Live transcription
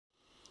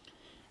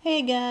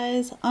Hey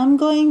guys, I'm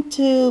going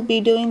to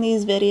be doing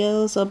these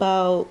videos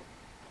about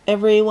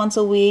every once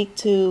a week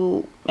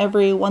to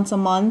every once a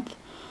month.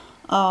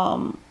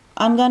 I'm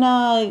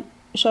gonna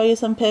show you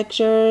some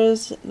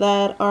pictures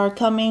that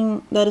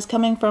is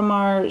coming from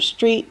our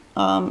street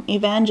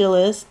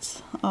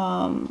evangelists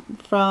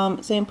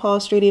from St.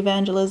 Paul Street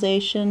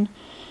Evangelization,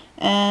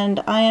 and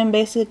I am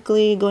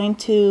basically going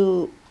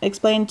to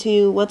explain to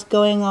you what's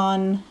going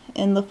on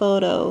in the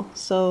photo,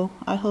 so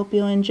I hope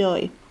you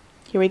enjoy.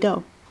 Here we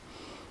go.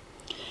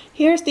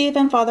 Here Steve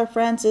and Father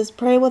Francis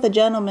pray with a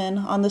gentleman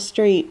on the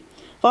street.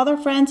 Father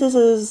Francis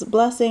is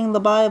blessing the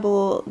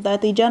Bible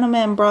that the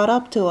gentleman brought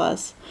up to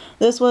us.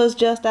 This was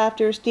just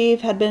after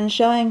Steve had been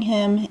showing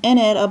him in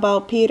it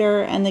about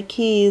Peter and the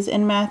keys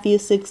in Matthew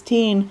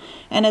 16,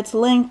 and it's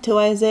linked to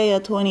Isaiah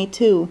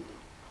 22.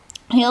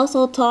 He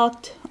also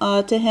talked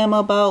to him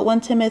about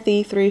 1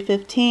 Timothy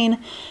 3:15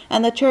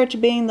 and the church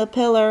being the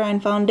pillar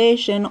and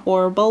foundation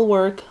or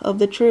bulwark of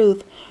the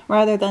truth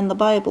rather than the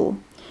Bible.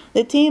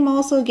 The team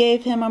also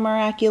gave him a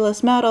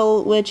miraculous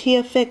medal which he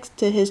affixed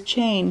to his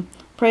chain.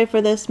 Pray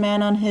for this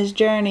man on his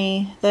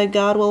journey, that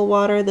God will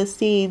water the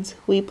seeds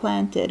we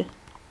planted.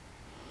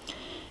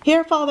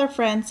 Here Father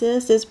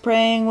Francis is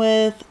praying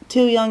with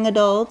two young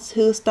adults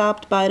who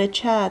stopped by to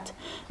chat.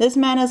 This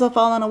man is a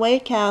fallen away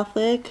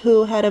Catholic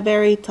who had a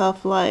very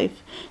tough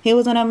life. He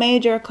was in a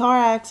major car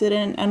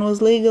accident and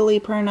was legally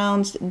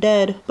pronounced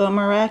dead, but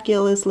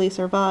miraculously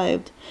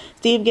survived.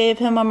 Steve gave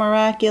him a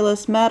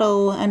miraculous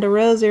medal and a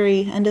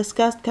rosary and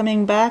discussed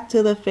coming back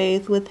to the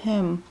faith with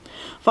him.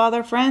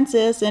 Father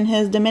Francis, in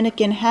his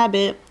Dominican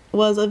habit,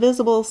 was a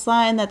visible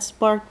sign that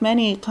sparked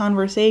many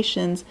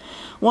conversations.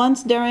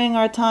 Once during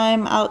our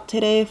time out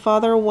today,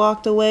 Father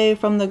walked away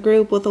from the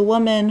group with a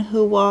woman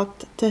who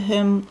walked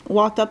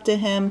up to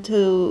him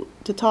to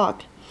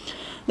talk.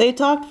 They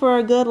talked for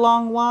a good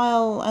long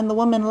while and the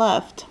woman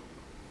left.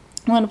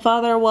 When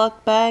Father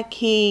walked back,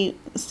 he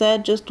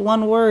said just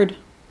one word: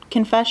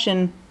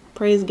 confession.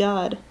 Praise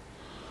God.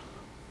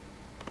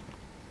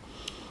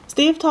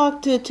 Steve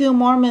talked to two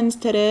Mormons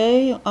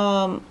today.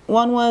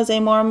 One was a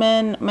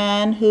Mormon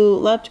man who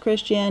left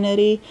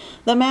Christianity.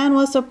 The man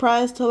was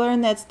surprised to learn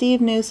that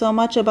Steve knew so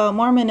much about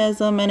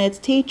Mormonism and its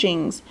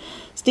teachings.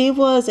 Steve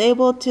was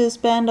able to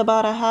spend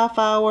about a half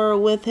hour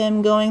with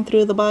him going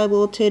through the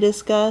Bible to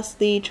discuss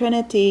the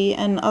Trinity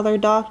and other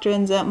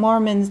doctrines that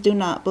Mormons do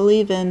not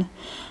believe in.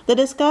 The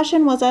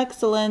discussion was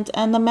excellent,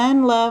 and the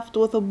man left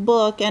with a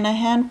book and a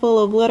handful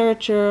of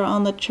literature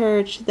on the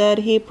church that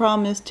he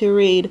promised to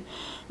read.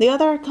 The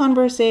other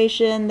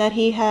conversation that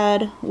he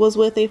had was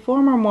with a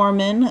former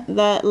Mormon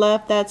that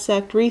left that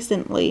sect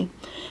recently.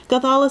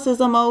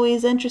 Catholicism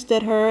always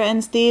interested her,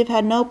 and Steve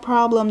had no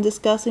problem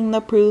discussing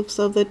the proofs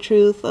of the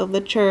truth of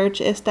the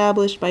church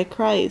established by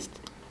Christ.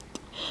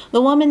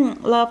 The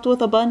woman left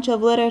with a bunch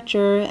of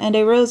literature and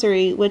a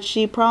rosary, which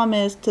she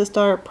promised to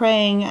start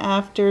praying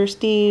after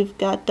Steve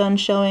got done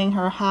showing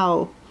her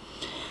how.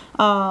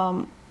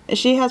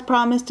 She has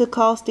promised to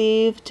call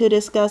Steve to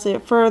discuss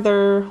it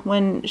further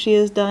when she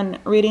is done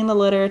reading the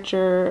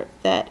literature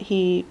that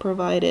he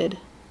provided.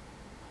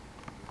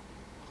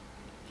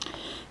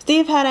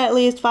 Steve had at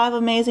least 5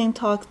 amazing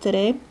talks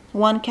today.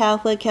 One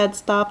Catholic had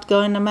stopped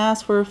going to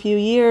Mass for a few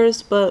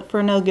years, but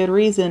for no good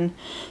reason.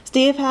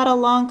 Steve had a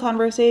long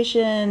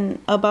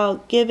conversation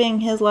about giving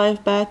his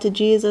life back to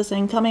Jesus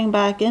and coming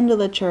back into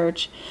the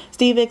church.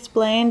 Steve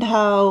explained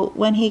how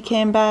when he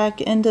came back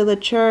into the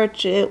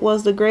church, it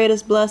was the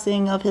greatest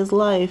blessing of his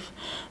life.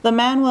 The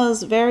man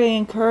was very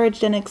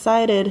encouraged and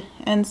excited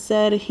and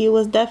said he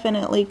was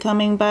definitely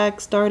coming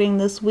back starting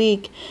this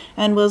week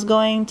and was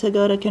going to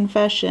go to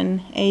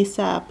confession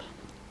ASAP.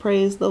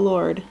 Praise the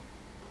Lord.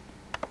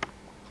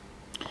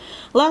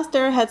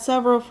 Lester had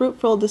several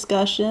fruitful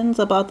discussions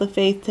about the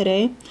faith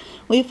today.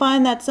 We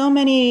find that so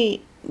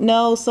many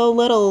know so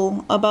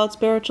little about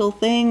spiritual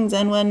things,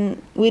 and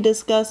when we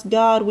discuss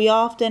God, we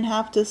often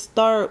have to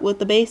start with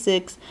the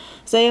basics,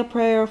 say a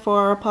prayer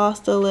for our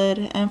apostolate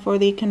and for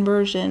the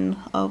conversion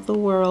of the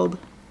world.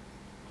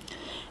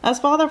 As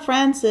Father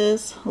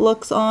Francis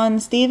looks on,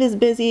 Steve is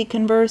busy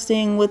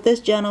conversing with this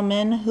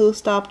gentleman who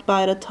stopped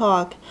by to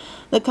talk.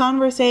 The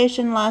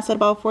conversation lasted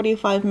about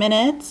 45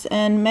 minutes,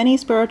 and many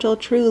spiritual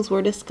truths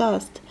were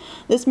discussed.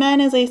 This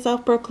man is a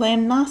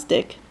self-proclaimed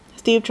Gnostic.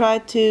 Steve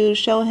tried to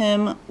show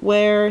him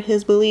where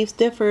his beliefs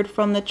differed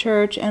from the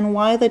church and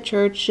why the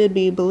church should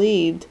be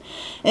believed.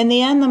 In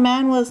the end, the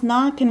man was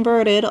not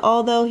converted,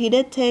 although he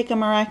did take a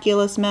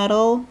miraculous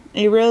medal,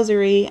 a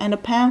rosary, and a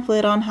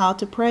pamphlet on how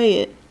to pray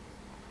it.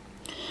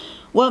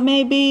 What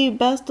may be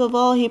best of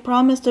all, he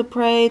promised to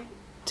pray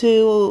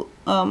to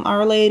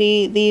Our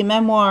Lady, the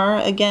memoir,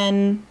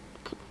 again,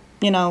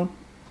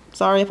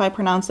 sorry if I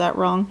pronounced that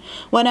wrong,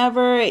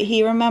 whenever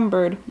he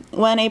remembered.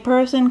 When a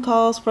person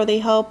calls for the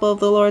help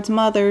of the Lord's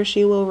Mother,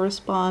 she will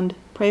respond.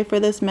 Pray for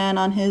this man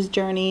on his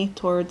journey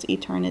towards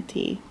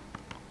eternity.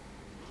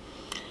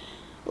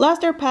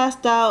 Lester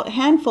passed out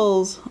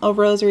handfuls of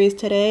rosaries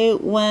today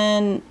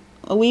when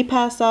we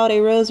pass out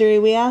a rosary,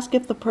 we ask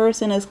if the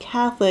person is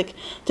Catholic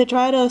to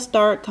try to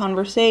start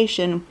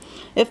conversation.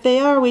 If they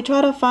are, we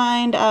try to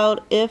find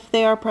out if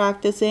they are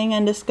practicing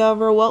and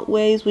discover what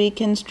ways we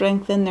can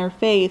strengthen their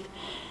faith.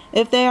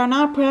 If they are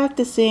not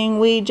practicing,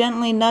 we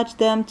gently nudge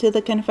them to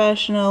the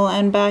confessional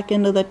and back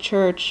into the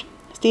church.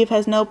 Steve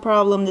has no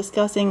problem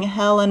discussing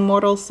hell and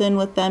mortal sin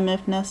with them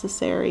if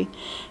necessary.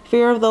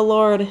 Fear of the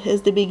Lord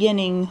is the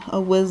beginning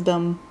of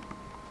wisdom.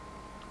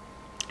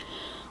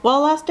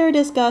 While Esther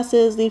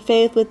discusses the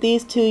faith with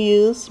these two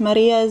youths,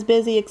 Maria is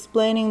busy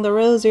explaining the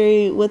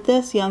rosary with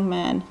this young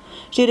man.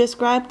 She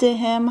described to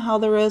him how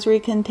the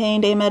rosary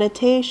contained a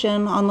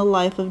meditation on the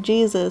life of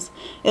Jesus.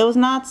 It was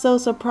not so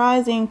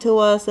surprising to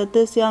us that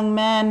this young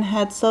man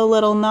had so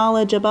little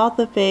knowledge about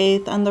the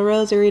faith and the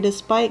rosary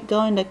despite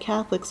going to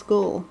Catholic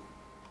school.